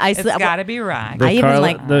bread. It's got to be rye. I even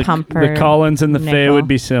like Comfort. The Collins and the Faye nickel. would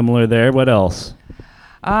be similar there. What else?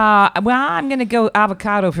 Well, I'm going to go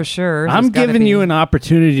avocado for sure. I'm giving you an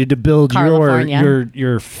opportunity to build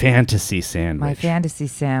your fantasy sandwich. My fantasy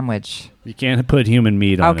sandwich. You can't put human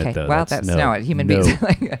meat on it, though. Well, that's no human meat.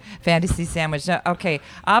 Like a fantasy sandwich. No, okay,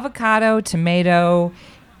 avocado, tomato.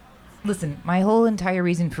 Listen, my whole entire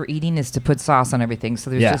reason for eating is to put sauce on everything.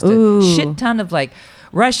 So there's just a shit ton of like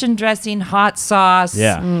Russian dressing, hot sauce,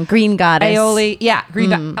 green goddess, aioli,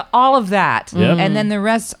 green, all of that, and then the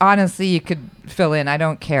rest. Honestly, you could fill in. I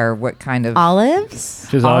don't care what kind of olives.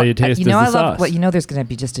 Because all you taste is the sauce. There's going to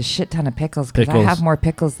be just a shit ton of pickles because I have more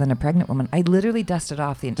pickles than a pregnant woman. I literally dusted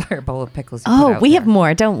off the entire bowl of pickles. We have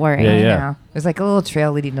more. Don't worry. Yeah. There's like a little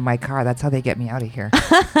trail leading to my car. That's how they get me out of here.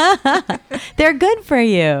 They're good for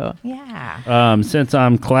you. Yeah. Since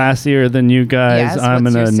I'm classier than you guys, I'm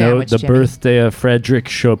going to note the birthday of Frederick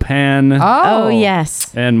Chopin. Oh,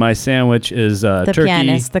 yes. And my sandwich is the turkey,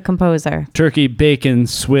 pianist, the composer. Turkey, bacon,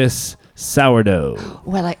 Swiss sourdough.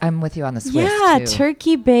 Well, I'm with you on the Swiss, too.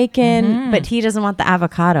 Turkey, bacon, but he doesn't want the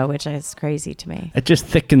avocado, which is crazy to me. It just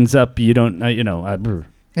thickens up. You don't,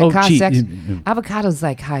 avocado's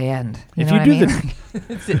like high end. If you do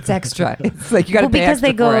it's extra. It's like you got to pay because extra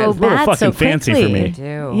they go for it. bad so quickly. Fancy for me. They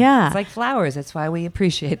do. Yeah. It's like flowers. That's why we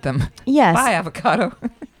appreciate them. Yes. Bye, avocado.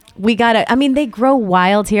 They grow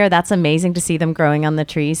wild here. That's amazing to see them growing on the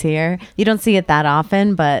trees here. You don't see it that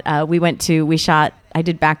often, but I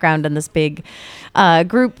did background on this big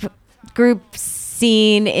group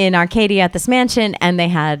scene in Arcadia at this mansion, and they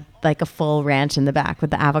had like a full ranch in the back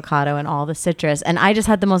with the avocado and all the citrus. And I just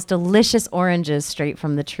had the most delicious oranges straight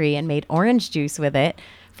from the tree and made orange juice with it.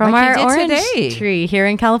 From our orange tree here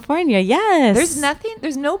in California, yes.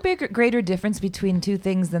 There's no greater difference between two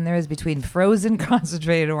things than there is between frozen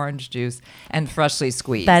concentrated orange juice and freshly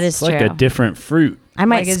squeezed. That is true. It's like a different fruit. I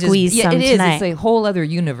might squeeze some it is. tonight. It's a whole other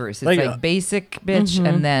universe. It's like basic bitch,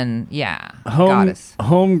 and then goddess.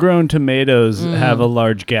 Homegrown tomatoes have a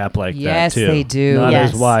large gap like that too. Yes, they do. Not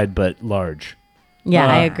as wide, but large. Yeah,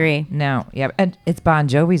 I agree. No, and it's Bon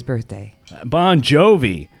Jovi's birthday. Bon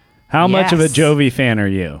Jovi. How much of a Jovi fan are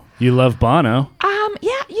you? You love Bono.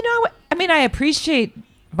 I appreciate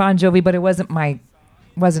Bon Jovi, but it wasn't my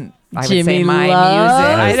music. Fucking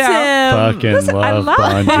I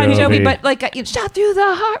love Bon Jovi. but like shot through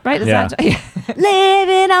the heart, right?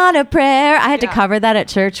 Living on a prayer. I had to cover that at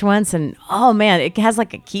church once, and oh man, it has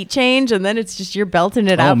like a key change, and then it's just you're belting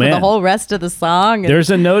it out for the whole rest of the song. There's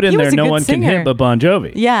a note in there no one can hit but Bon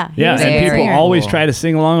Jovi. Yeah, and people always try to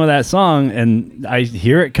sing along with that song, and I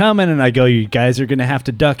hear it coming, and I go, "You guys are gonna have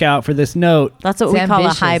to duck out for this note." That's what we call a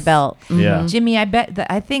high belt. Mm-hmm. Yeah, Jimmy,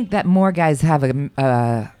 I think that more guys have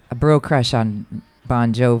a bro crush on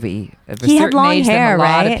Bon Jovi. He had long hair,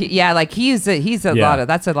 right? He's a lot of.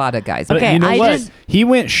 That's a lot of guys. But okay, you know what? He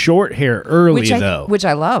went short hair early though, which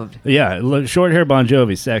I loved. Yeah, short hair Bon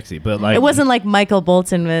Jovi, sexy, but like it wasn't like Michael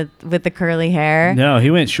Bolton with the curly hair. No,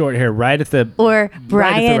 he went short hair right at the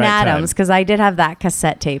Brian Adams, because I did have that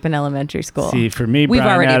cassette tape in elementary school. See, for me, we've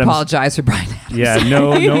Brian already Adams, apologized for Brian Adams. Yeah,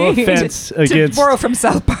 no offense against borrow from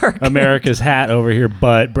South Park, America's hat over here,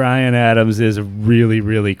 but Brian Adams is really,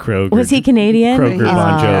 really Kroger. Was he Canadian? Kroger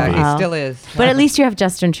Bon Jovi. He still is. But at least you have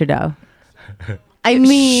Justin Trudeau. I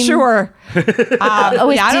mean, sure.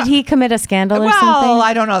 Did he commit a scandal or something? Well,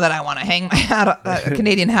 I don't know that I want to hang my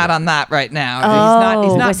Canadian hat on that right now.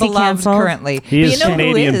 He's not beloved currently. He is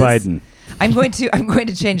Canadian Biden. I'm going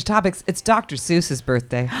to change topics. It's Dr. Seuss's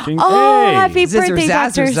birthday. Happy birthday,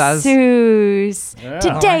 Dr. Seuss. Yeah.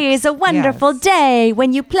 Today is a wonderful day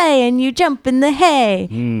when you play and you jump in the hay.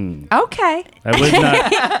 Okay.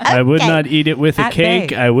 I would not eat it with a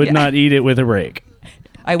cake. I would not eat it with a rake.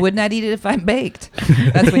 I would not eat it if I'm baked.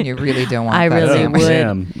 That's when you really don't want I that. really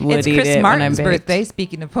would It's eat Chris it Martin's when I'm baked. birthday,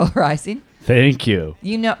 speaking of polarizing. Thank you.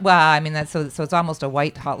 That's so it's almost a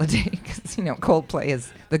white holiday because Coldplay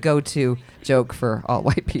is the go-to joke for all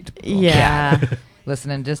white people. Yeah.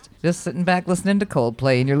 Listening, just sitting back, listening to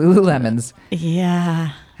Coldplay in your Lululemons.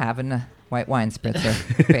 Yeah. Having a white wine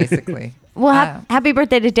spritzer, basically. Well, happy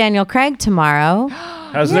birthday to Daniel Craig tomorrow.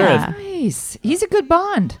 How's there? Nice. He's a good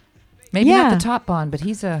Bond. Maybe not the top Bond, but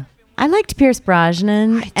he's a. I liked Pierce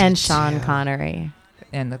Brosnan and Sean Connery.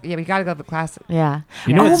 And we got to go to the classic. Yeah.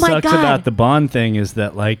 You know Oh what my sucks God. about the Bond thing is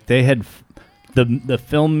that like they had the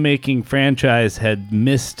filmmaking franchise had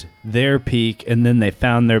missed their peak, and then they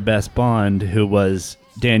found their best Bond, who was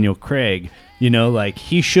Daniel Craig. You know, like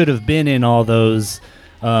he should have been in all those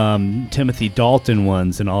Timothy Dalton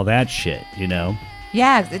ones and all that shit. You know.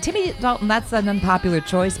 Yeah, Timothy Dalton. That's an unpopular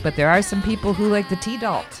choice, but there are some people who like the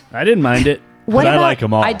T-Dalt. I didn't mind it. What but I about- like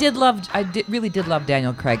them all. Really did love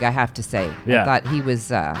Daniel Craig. I have to say. Yeah. I thought he was.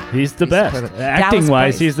 He's the best. superlative. Acting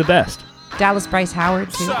wise, he's the best. Dallas Bryce Howard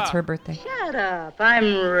too. It's her birthday. Shut up.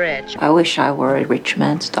 I'm rich. I wish I were a rich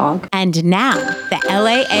man's dog. And now, the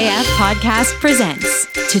LAAF podcast presents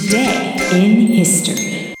Today in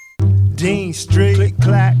History. Dean Street,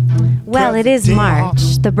 clack. Well, it is March.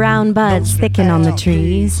 The brown buds thicken on the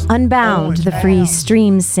trees. Unbound, the free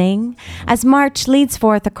streams sing. As March leads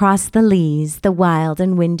forth across the leas, the wild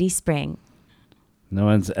and windy spring. No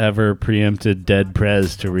one's ever preempted Dead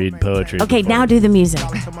Prez to read poetry. Okay, before. now do the music.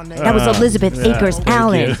 That was Elizabeth Akers thank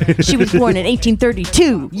Allen. you. She was born in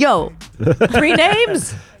 1832. Yo. 3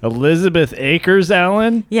 names? Elizabeth Akers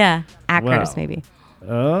Allen? Yeah, Akers Wow. maybe.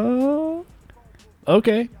 Oh,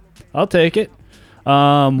 okay. I'll take it.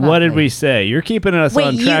 What did we say? You're keeping us Wait,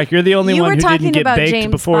 on track. You're the only you one were who talking didn't get about baked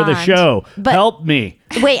James before the Bond, show. but- Help me.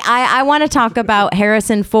 Wait, I want to talk about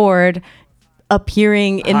Harrison Ford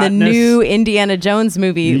appearing in the Hotness. new Indiana Jones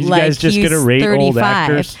movie. You like guys just he's gonna rate 35. old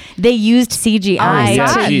actors? They used CGI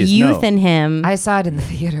Oh, to geez, youth no. in him. I saw it in the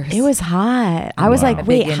theaters. It was hot. I was Wow. like, A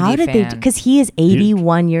big wait, how indie did they? fan. Because he is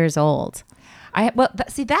 81 years old.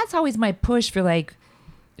 See, that's always my push for like.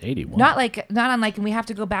 81. Not unlike, and we have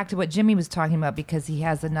to go back to what Jimmy was talking about because he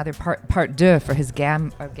has another part deux for his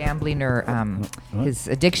gambling or his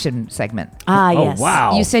addiction segment. Ah, Oh, yes.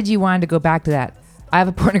 wow. You said you wanted to go back to that. I have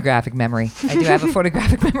a pornographic memory. I do have a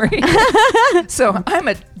photographic memory. So I'm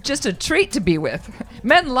just a treat to be with.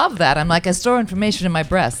 Men love that. I'm like, I store information in my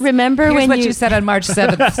breast. Remember Here's when what you- you said on March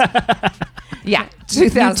 7th. Yeah, You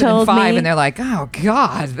told 2005. me- And they're like, oh,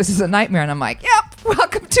 God, this is a nightmare. And I'm like, yep,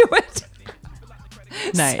 welcome to it.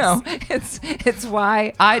 Nice. So it's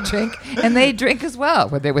why I drink and they drink as well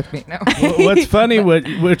when they're with me. No. What's funny,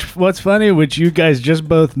 what's funny, which you guys just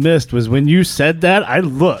both missed, was when you said that, I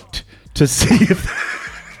looked to see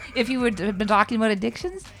If you would have been talking about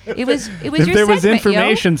addictions, it was if your there was segment,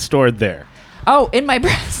 information stored there. Oh, in my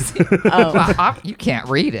breast. Well, you can't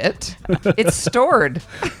read it. It's stored.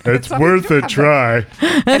 It's all worth we a do. try.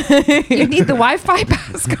 You need the Wi-Fi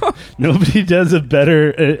passcode. Nobody does a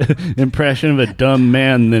better impression of a dumb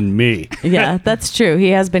man than me. Yeah, that's true. He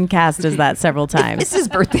has been cast as that several times. It's his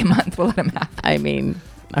birthday month. We'll let him have. I mean,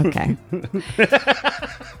 okay.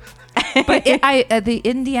 But the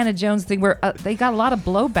Indiana Jones thing, where they got a lot of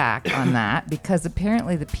blowback on that because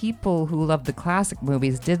apparently the people who loved the classic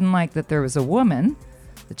movies didn't like that there was a woman,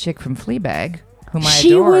 the chick from Fleabag, whom I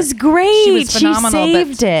She adore. was great. She was She phenomenal.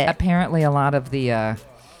 saved but it. Apparently, a lot of the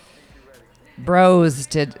bros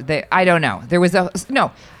did. I don't know. There was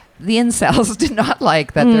the incels did not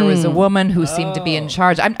like that there was a woman who seemed to be in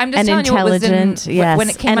charge. I'm just And telling you what was in, intelligent, yes. when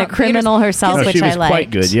it came And out a in theaters. criminal herself, No, which she was I liked.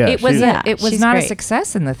 quite good, yeah. It was she's not a great.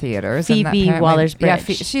 success in the theaters. and Phoebe apparently-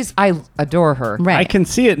 Waller-Bridge. I adore her. Right. I can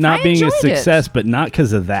see it not I being a enjoyed it. success, but not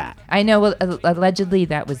because of that. I know. Well, allegedly,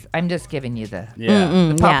 that was. I'm just giving you the Yeah.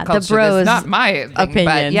 the pop yeah, the culture. bros That's not my thing, opinion.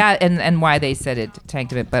 but yeah, and why they said it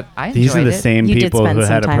tanked a bit. But I enjoyed These are the it. same You did people spend who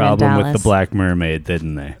some had a time in problem with the Dallas. Black Mermaid,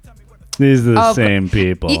 didn't they? These are the Oh, same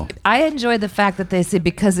people. I enjoyed the fact that they said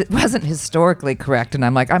because it wasn't historically correct, and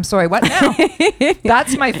I'm like, I'm sorry, what now?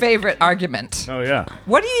 That's my favorite argument. Oh yeah.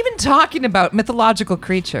 What are you even talking about? Mythological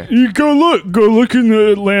creature. You go look in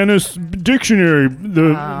the Atlantis dictionary, the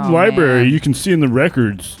library. man. You can see in the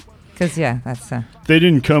records. Because yeah, that's. They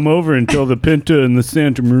didn't come over until the Pinta and the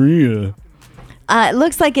Santa Maria. It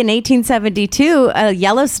looks like in 1872,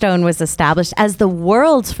 Yellowstone was established as the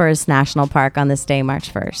world's first national park on this day,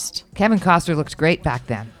 March 1st. Kevin Costner looked great back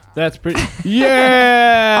then. That's pretty.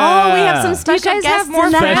 Yeah. Oh, we have some special guys guests have more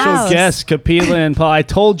in the special house. guests, Kapila and Paul. I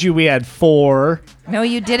told you we had 4. No,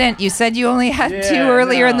 you didn't. You said you only had Yeah, 2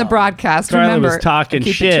 earlier in the no. broadcast. Carla Remember? was talking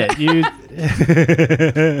Keep it shit. You.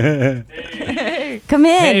 Come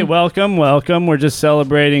in. Hey, welcome. We're just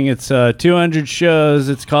celebrating. It's 200 shows.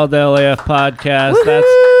 It's called the LAAF podcast. Woo-hoo!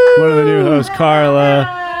 That's one of the new hosts,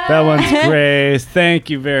 Carla. That one's Grace. Thank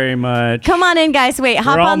you very much. Come on in, guys. Wait,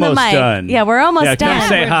 hop We're on the almost mic. done. Yeah, we're almost Yeah, done. come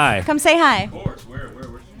say hi. Come say hi.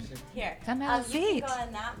 Here, come have a seat.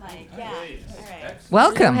 on that mic. Yeah. All right.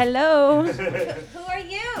 Welcome. Hello. Who are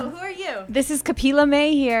you? Who are you? This is Kapila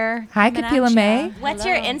May here. Hi, Coming Kapila at ya. May. What's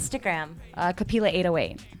your Instagram?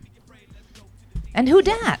 Kapila808. And who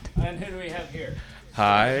dat? And who do we have here?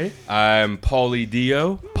 Hi, I'm Paulie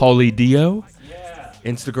Dio. Paulie Dio. Yeah.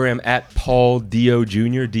 Instagram at Paul Dio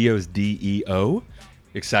Jr. Dio's D-E-O.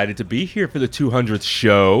 Excited to be here for the 200th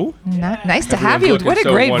show. Nice to have Everyone's you. looking What a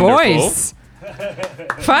so great wonderful. voice.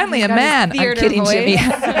 Finally, a got his man. I'm theater kidding, voice. Jimmy.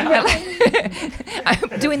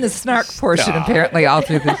 I'm doing the snark portion apparently all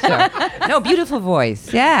through the show. No, beautiful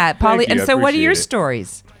voice. Yeah, Polly. you, And I so, what are your appreciate it.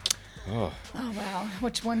 stories? Oh wow,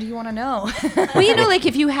 which one do you want to know? Well, you know, like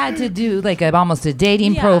if you had to do like almost a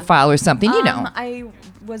dating Yeah. profile or something, you know. I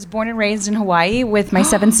was born and raised in Hawaii with my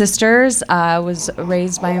 7 sisters. I was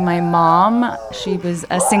raised by my mom. She was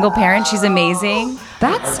a single parent. She's amazing.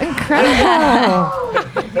 That's incredible.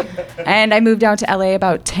 And I moved out to LA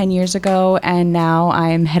about 10 years ago, and now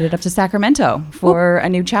I'm headed up to Sacramento for a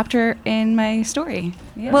new chapter in my story.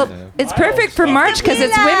 Yeah. Well, it's perfect for March because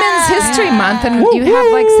it's Women's History Month, and you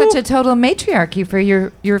have like such a total matriarchy for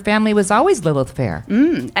your family was always Lilith Fair.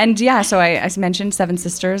 And yeah, so I mentioned 7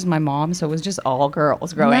 sisters, my mom, so it was just all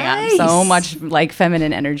girls growing Nice. up. So much like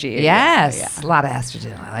feminine energy. Yes, Yeah. a lot of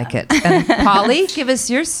estrogen. I like it. And Polly, give us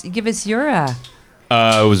your.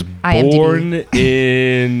 I was IMDb. born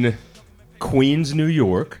in Queens, New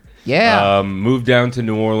York. Yeah. Moved down to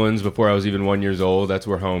New Orleans before I was even 1 year old. That's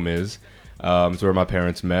where home is. It's where my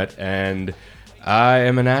parents met. And I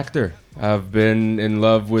am an actor. I've been in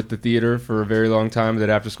love with the theater for a very long time. Did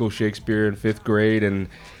after school Shakespeare in 5th grade. And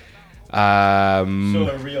So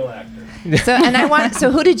a real actor.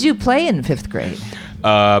 So who did you play in 5th grade?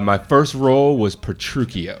 my first role was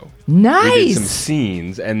Petruchio. Nice. We did some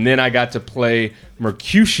scenes, and then I got to play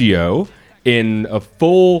Mercutio in a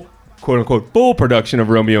full, quote-unquote, full production of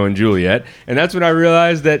Romeo and Juliet. And that's when I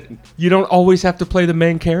realized that you don't always have to play the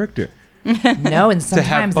main character. No, and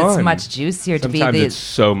sometimes it's fun. much juicier to Sometimes be it's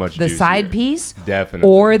so much the juicier. side piece. Definitely.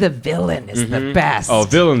 Or the villain is the best. Oh,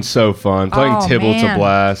 villain's so fun. Playing Oh, Tybalt's man. a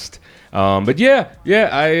blast. But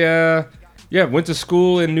I went to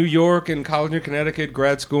school in New York and college in Connecticut,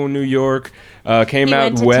 grad school in New York. Came He out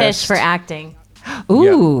went to west. Tisch for acting.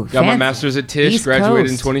 Ooh, Got my fancy. master's at Tisch, East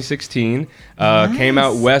graduated in Coast. 2016. Came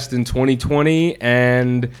out west in 2020,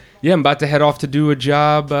 and I'm about to head off to do a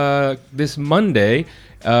job this Monday.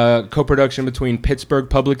 Co-production between Pittsburgh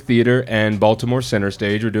Public Theater and Baltimore Center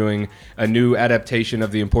Stage. We're doing a new adaptation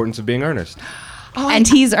of The Importance of Being Earnest. Oh, and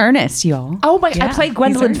he's Ernest, y'all. Oh my! Yeah, I played he's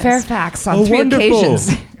Gwendolyn Ernest. Fairfax on 3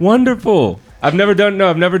 occasions. Wonderful. I've never done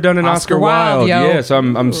an Oscar Wilde. yo. Yeah, so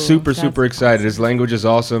I'm super excited. His language is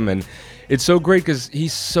awesome, and it's so great because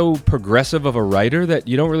he's so progressive of a writer that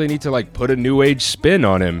you don't really need to like put a new age spin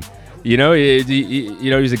on him. You know,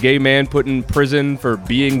 he's a gay man put in prison for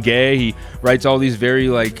being gay. He writes all these very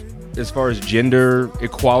like, as far as gender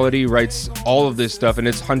equality, writes all of this stuff, and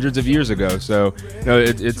it's hundreds of years ago. So,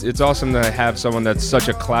 it's awesome to have someone that's such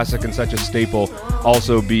a classic and such a staple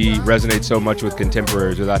also resonate so much with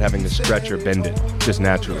contemporaries without having to stretch or bend it, just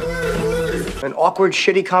naturally. An awkward,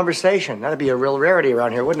 shitty conversation. That'd be a real rarity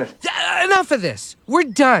around here, wouldn't it? Yeah, enough of this. We're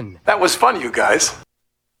done. That was fun, you guys.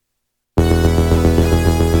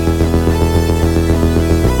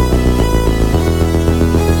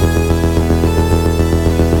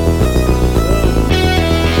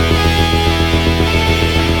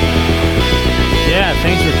 Yeah,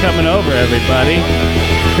 thanks for coming over, everybody.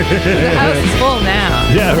 The house is full now.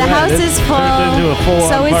 Yeah, The right. house It's is full. turned into a full-on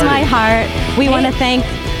So is party. my heart. We want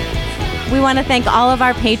to thank all of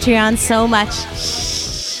our Patreons so much.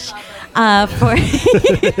 For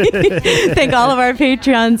thank all of our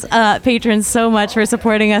patrons so much for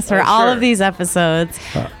supporting us for all of these episodes.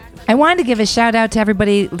 I wanted to give a shout out to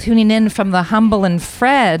everybody tuning in from the Humble and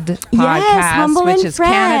Fred podcast, Yes, Humble which and is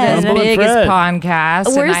Fred. Canada's Humble and biggest Fred.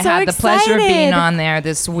 podcast. We're and I so had the pleasure of being excited. on there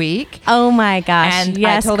this week. Oh my gosh! And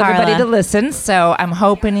yes, I told Carla. everybody to listen, so I'm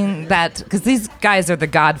hoping that because these guys are the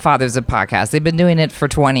godfathers of podcasts. They've been doing it for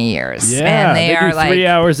 20 years. Yeah, and they are do like 3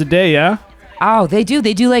 hours a day, yeah? Oh, they do.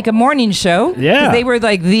 They do like a morning show. Yeah. 'Cause they were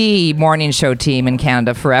like the morning show team in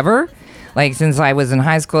Canada forever. Like since I was in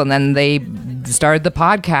high school, and then they started the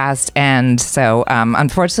podcast. And so,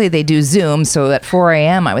 unfortunately, they do Zoom. So at 4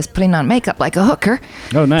 a.m., I was putting on makeup like a hooker.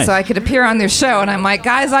 Oh, nice. So I could appear on their show. And I'm like,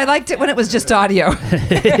 guys, I liked it when it was just audio.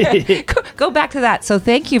 Go back to that. So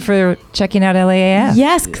thank you for checking out LAAF.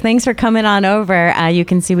 Yes, thanks for coming on over. You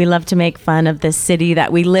can see we love to make fun of this city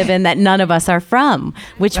that we live in that none of us are from,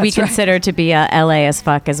 which we That's right. consider to be LA as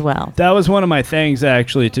fuck as well. That was one of my things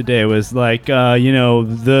actually today was like,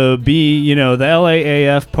 the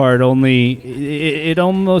LAAF part only, it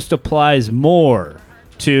almost applies more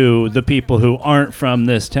to the people who aren't from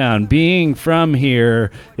this town. Being from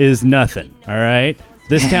here is nothing, all right?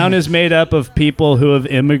 This town is made up of people who have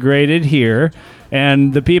immigrated here,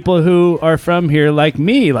 and the people who are from here, like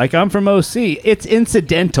me, like I'm from OC, it's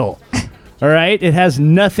incidental. All right? It has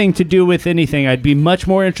nothing to do with anything. I'd be a much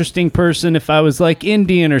more interesting person if I was like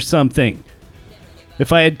Indian or something.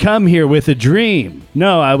 If I had come here with a dream.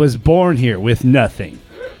 No, I was born here with nothing.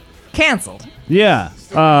 Canceled. Yeah.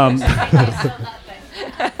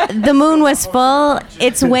 The moon was full.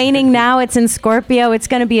 It's waning now. It's in Scorpio. It's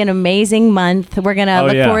going to be an amazing month. We're going to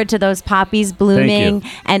look forward to those poppies blooming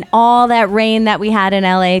and all that rain that we had in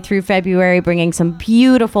LA through February, bringing some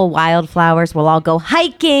beautiful wildflowers. We'll all go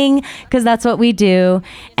hiking because that's what we do.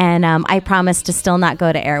 And I promise to still not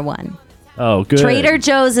go to Air One. Oh, good. Trader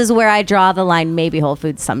Joe's is where I draw the line. Maybe Whole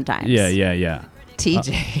Foods sometimes. Yeah.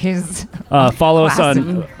 TJ's. Follow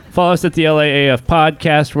us at the LAAF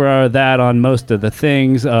podcast. We're that on most of the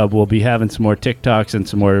things. We'll be having some more TikToks and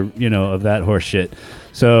some more, of that horse shit.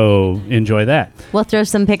 So enjoy that. We'll throw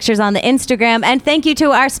some pictures on the Instagram. And thank you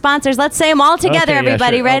to our sponsors. Let's say them all together,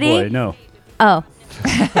 everybody. Sure. Ready? Oh, boy, no. Oh.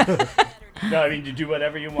 No, I mean, you do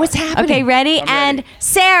whatever you want. What's happening? Okay, ready? And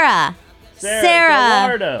Sarah.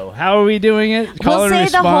 Gallardo. How are we doing it? We'll say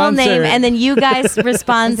the whole name, and then you guys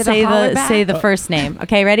respond. say the first name.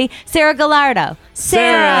 Okay, ready? Sarah Gallardo.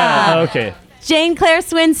 Sarah. Okay. Jane Claire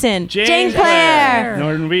Swinson. Jane Claire.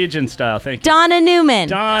 Norwegian style. Thank you. Donna Newman.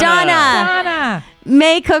 Donna.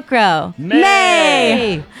 May Cookrow.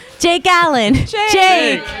 May. Jake Allen.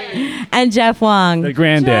 Jake. And Jeff Wong. The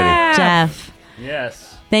granddaddy. Jeff. Yes.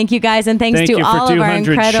 Thank you guys, and thanks to all of our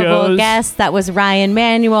incredible guests. That was Ryan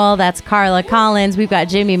Manuel. That's Carla Collins. We've got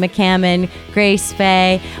Jimmy McCammon, Grace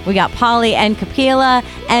Faye. We got Polly and Kapila.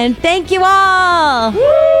 And thank you all. Woo!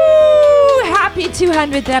 Happy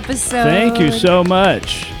 200th episode. Thank you so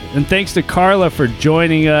much. And thanks to Carla for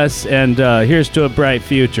joining us. And here's to a bright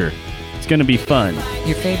future. It's going to be fun.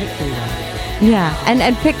 Your favorite food. Yeah,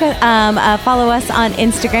 and follow us on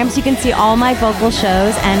Instagram so you can see all my vocal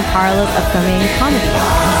shows and Carla's upcoming comedy.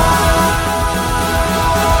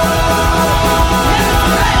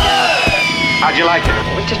 How'd you like it?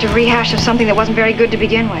 It was just a rehash of something that wasn't very good to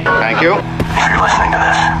begin with. Thank you. If you're listening to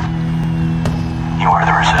this,